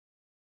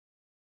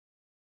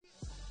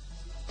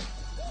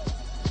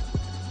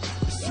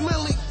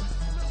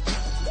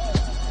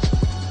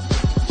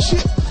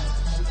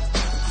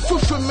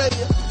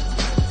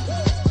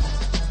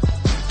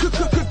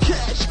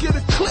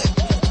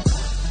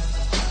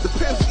The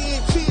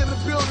PiMPs in the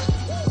building.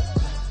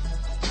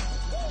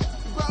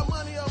 You got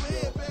money over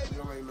here, baby.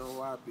 You already know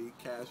who I be.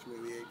 Cash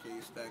Millie,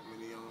 aka Stack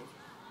Millions.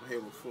 I'm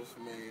here with Full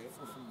Familiar.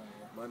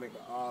 My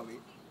nigga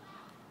Ollie.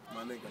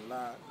 My nigga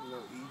Lot. You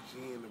know, EG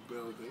in the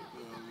building. You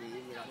know what I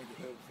mean? You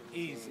know,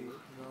 Easy. You know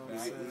what I'm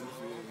saying?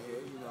 Easy in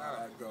here. You know how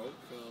that go. You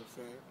know what I'm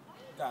saying?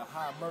 Got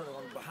high murder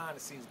on the behind the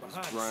scenes.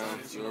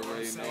 You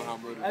already know how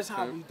murder. That's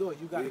how we do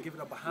it. You got to give it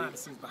up behind the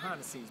scenes. But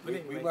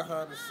anyway, we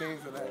behind the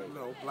scenes of that, you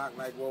know, Block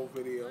Like Whoa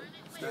video.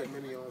 Stack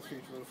Millions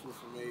featuring Full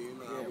Familiar. You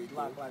know how we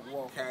Block Like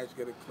Whoa. Cash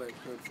Get a Click,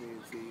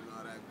 PiMPs, you know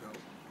how that go.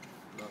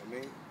 You know what I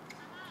mean?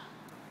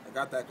 I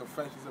got that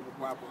Confessions of a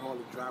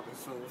Guapaholic dropping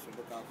soon, so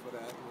look out for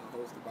that. You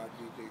know, hosted by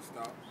DJ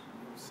Star. You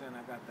know what I'm saying?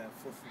 I got that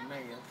Full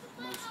Familiar,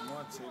 Most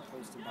Wanted,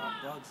 posted by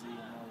Bugsy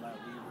and all that.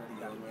 We already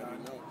got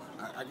it done.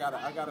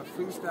 I got a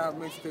freestyle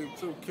mixtape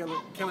too,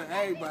 killing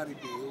everybody,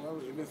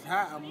 dude. If it's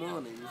hot, I'm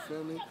on it. You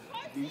feel me?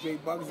 DJ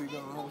Bugsy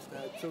gonna host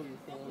that too. You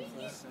feel what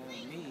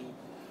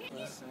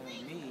I'm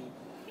saying?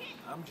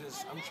 I'm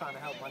trying to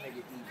help my nigga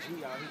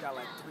EG out. He got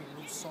like 3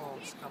 new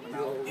songs coming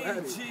out. EG. You know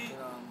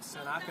what I'm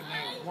saying? I can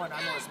name one.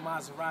 I know it's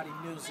Maserati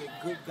Music,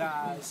 Good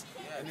Guys,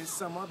 and there's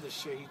some other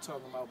shit he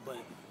talking about, but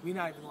we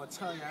not even gonna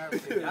tell you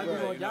everything. Y'all gonna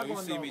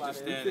know about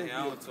it.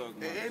 I don't talk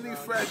about it. And he's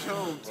fresh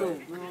home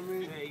too. You know what I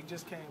mean? Yeah, he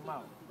just came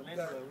out. But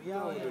anyway, we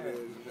out here. You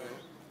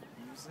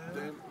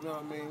know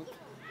what I mean?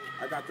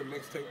 I got the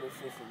mixtape with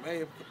Full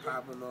Familiar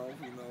popping off.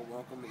 You know,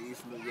 welcome to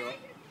East New York.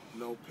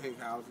 No pink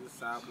houses,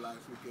 side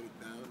blocks, we get it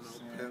down. No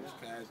pimps,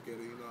 cash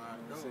getter, you know how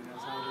it goes.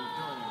 That's how we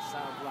doing it.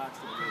 Side blocks,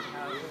 the pink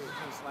houses.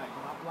 Just like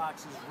my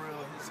blocks is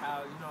real, his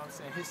house, you know what I'm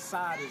saying? His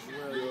side is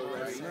real, you know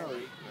what I'm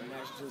saying? And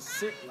that's just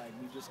sick, like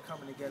we just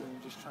coming together and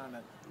just trying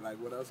to. Like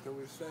what else can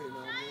we say, you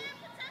know what I mean?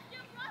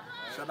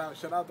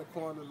 Shout out to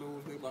Corner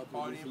News, they about to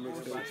release a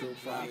mixtape too.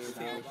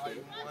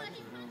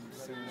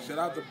 Shout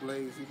out to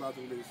Blaze, he about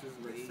to release his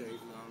mixtape,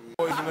 you know what I mean?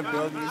 Boys in the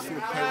building, you see the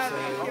PiMPs in,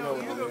 you know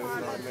what it is, you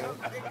know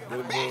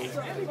what I mean?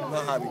 You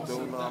know how we do, you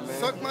know what I mean?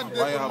 Suck my dick,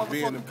 Why y'all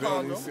be in the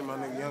building, you see my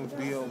nigga Young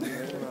B over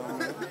here, you know what I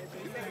mean?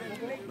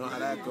 You know how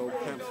that go,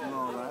 pimps and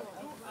all that.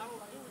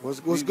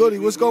 What's goody?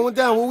 What's going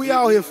down? What we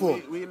out here for?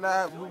 We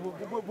live.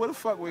 Where the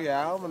fuck we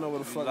at? I don't know where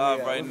the fuck we live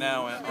at. right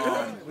now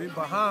and We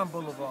behind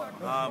Boulevard.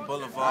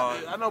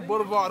 Boulevard. I know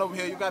Boulevard over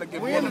here. You gotta get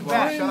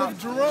Boulevard. Shout out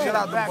to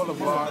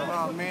Boulevard. You know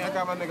what I mean? I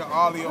got my nigga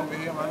Ollie over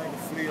here, my nigga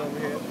Flea over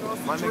here,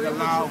 my nigga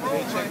Lau over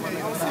there. Check my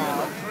nigga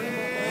Lau.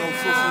 Full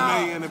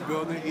Familiar in the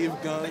building, Eve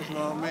Guns, you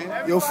know what I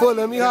mean? Yo, Foot,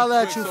 let me holler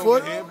at you,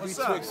 Foot.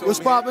 What's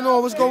popping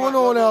on? What's going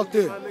on out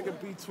there? My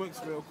nigga B Twix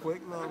real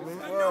quick, you know what I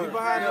mean? We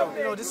behind,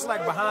 you know, this is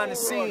like behind the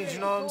scenes, you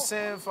know what I'm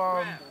saying?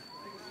 From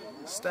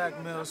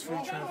Stack Mills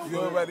featuring. You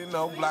already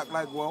know, Block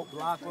Like Whoa.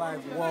 Block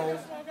Like Whoa,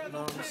 you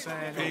know what I'm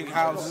saying? Pink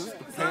houses,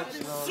 the pimps,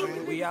 you know what I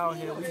mean? We out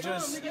here,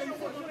 this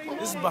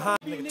is behind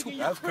nigga 2.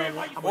 That's coming.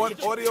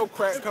 Audio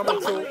crack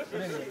coming too.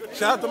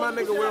 Shout out to my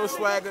nigga Will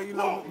Swagger. You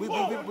know,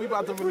 we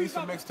about to release a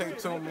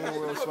mixtape too, me and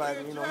Will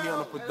Swagger. You know, he on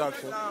the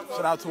production.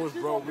 Shout out to his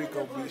bro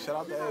Rico B. Shout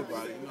out to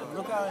everybody. You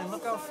know.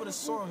 Look out for the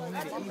songs. He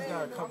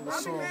got a couple of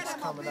songs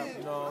coming up,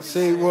 you know.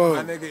 Say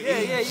word. My nigga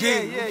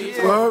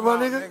Yeah. Word, my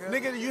nigga?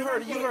 Nigga, you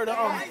heard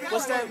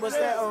what's that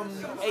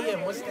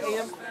AM? What's the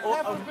AM?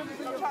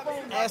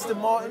 Aston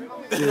Martin.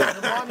 Yeah.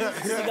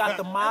 He got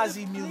the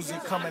Mozzie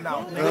music coming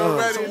out, nigga.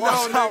 Already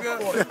know,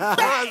 nigga.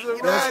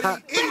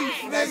 Maserati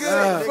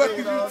nigga. What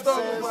you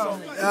talking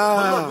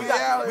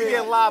about? We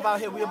get live out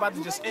here. We about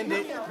to just end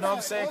it. You know what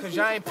I'm saying? Cause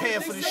y'all ain't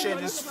paying for this shit.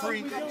 It's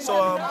free.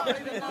 So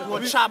we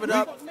gonna chop it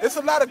up. It's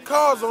a lot of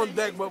cars on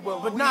deck, but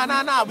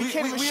nah. We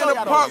can't even show y'all. We in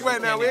the park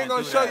right now. We ain't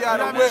gonna show y'all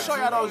the whip. Show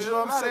y'all those. You know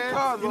what I'm saying?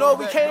 You know what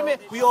we came in?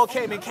 We all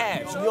came in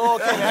cabs. We all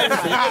came in.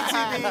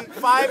 ATV,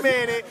 5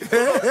 minutes.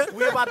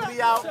 We about to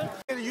be out.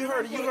 You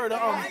heard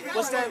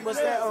what's that AM? What's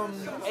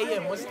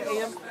the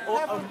AM?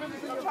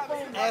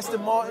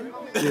 Aston Martin.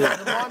 Yeah.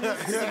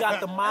 He got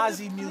the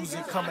Mozzie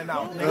music coming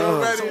out, nigga.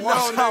 Already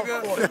know,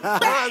 nigga.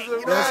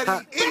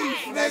 Maserati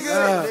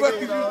nigga. What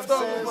you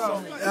talking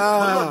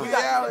about?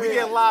 We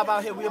get live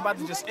out here. We about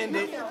to just end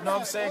it. You know what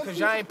I'm saying? Cause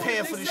y'all ain't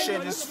paying for this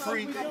shit. It's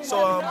free.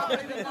 So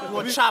we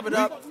gonna chop it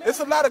up. It's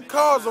a lot of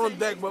cars on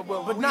deck, but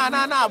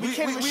nah. We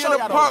can't even show y'all.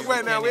 We in the park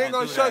right now. We ain't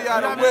gonna show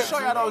y'all the whip. Show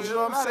y'all those. You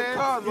know what I'm saying?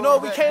 You know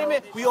what we came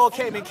in? We all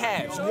came in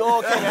cabs. We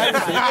all came in.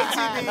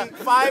 ATV,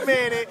 5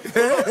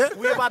 minutes.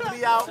 We about to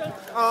be out.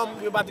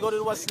 We about to go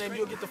to what's the name?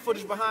 You'll get the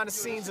footage behind the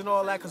scenes and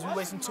all that because we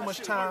wasting too much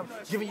time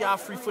giving y'all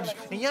free footage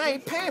and y'all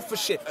ain't paying for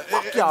shit.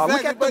 Fuck y'all.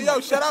 Look at them. Yo,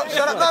 shout out.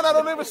 No,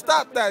 don't even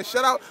stop that.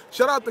 Shout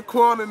out to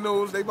Corner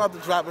News. They about to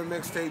drop a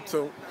mixtape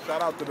too.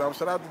 Shout out to them.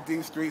 Shout out to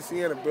D Streets.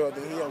 He in the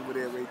building. He over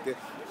there right there.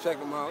 Check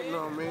him out. You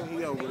know what I mean?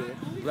 He over there.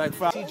 Black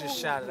Friday. He just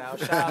shouted out.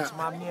 Shout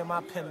out to me and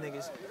my pimp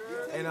niggas.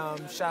 And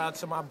shout out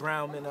to my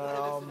Brown and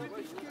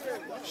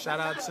shout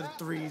out to the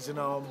Threes and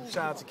shout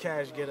out to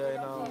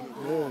CashGettaEnT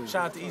and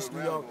shout out to East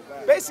New York.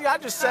 Basically, I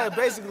just said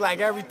like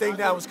everything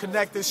that was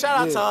connected. Shout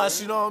out to us,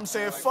 you know what I'm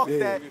saying? Fuck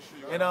that.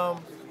 And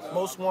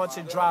Most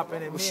Wanted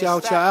dropping. And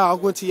Shout y'all out. I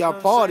went to y'all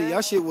party.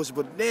 Y'all shit was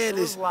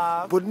bananas.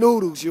 But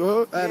noodles, you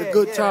heard? I had a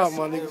good time,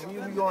 my nigga.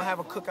 We gonna have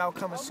a cookout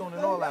coming soon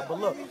and all that. But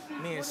look,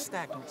 me and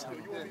Stack, I'm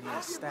telling you, me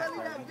and Stack,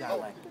 right? We got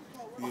like.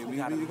 Yeah,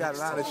 we got a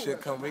lot of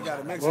shit coming. We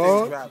got a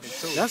mixtape dropping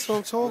too. That's what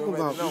I'm talking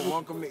about. No,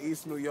 welcome to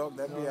East New York.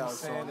 That be out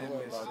soon.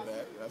 About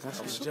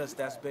that.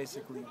 That's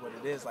basically what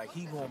it is. Like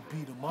he gonna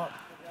beat him up.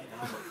 And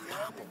I'm gonna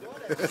pop him.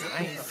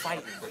 I ain't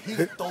fighting, but he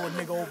can throw a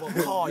nigga over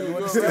a car. You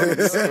understand what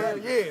I'm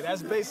saying? Yeah,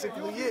 that's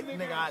basically it,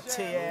 nigga. I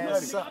tear your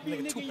ass up,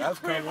 nigga. That's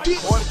coming.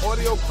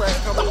 Audio crack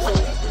coming too.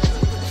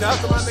 Shout out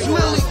to my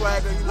nigga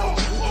Swagger. You know.